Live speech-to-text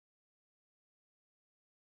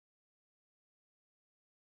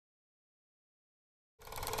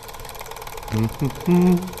I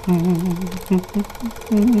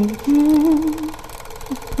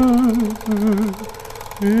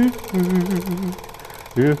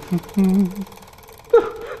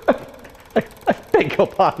beg your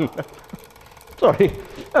pardon. Sorry.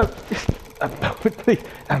 Please.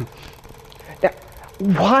 Yeah,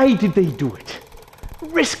 why did they do it?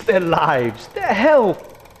 Risk their lives, their health,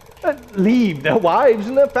 leave their wives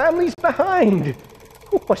and their families behind.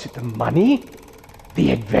 Was it the money?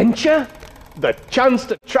 The adventure? The chance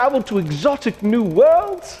to travel to exotic new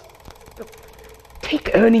worlds?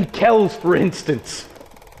 Take Ernest Kells, for instance.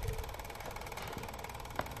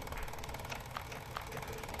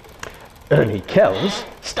 Ernest Kells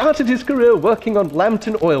started his career working on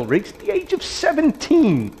Lambton oil rigs at the age of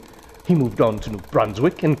 17. He moved on to New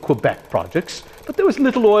Brunswick and Quebec projects, but there was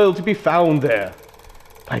little oil to be found there.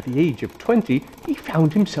 By the age of 20, he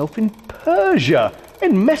found himself in Persia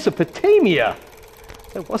and Mesopotamia.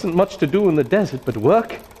 There wasn't much to do in the desert but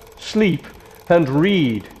work, sleep, and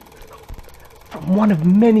read. From one of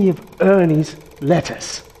many of Ernie's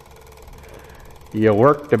letters. You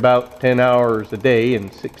worked about 10 hours a day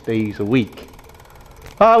and 6 days a week.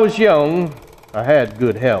 I was young. I had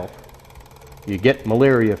good health. You get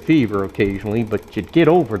malaria fever occasionally, but you'd get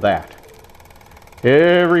over that.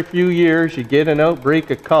 Every few years you'd get an outbreak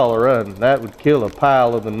of cholera, and that would kill a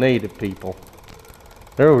pile of the native people.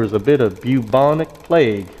 There was a bit of bubonic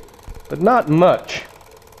plague, but not much.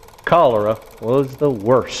 Cholera was the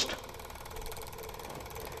worst.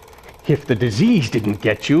 If the disease didn't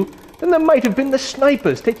get you, then there might have been the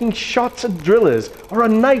snipers taking shots at drillers, or a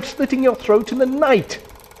knife slitting your throat in the night.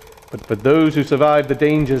 But for those who survived the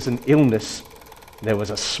dangers and illness, there was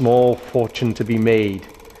a small fortune to be made.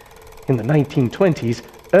 In the 1920s,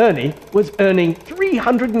 Ernie was earning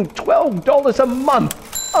 $312 a month,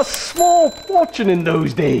 a small fortune in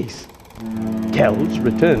those days. Kells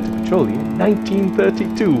returned to petroleum in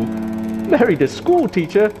 1932, married a school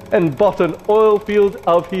teacher, and bought an oil field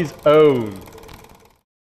of his own.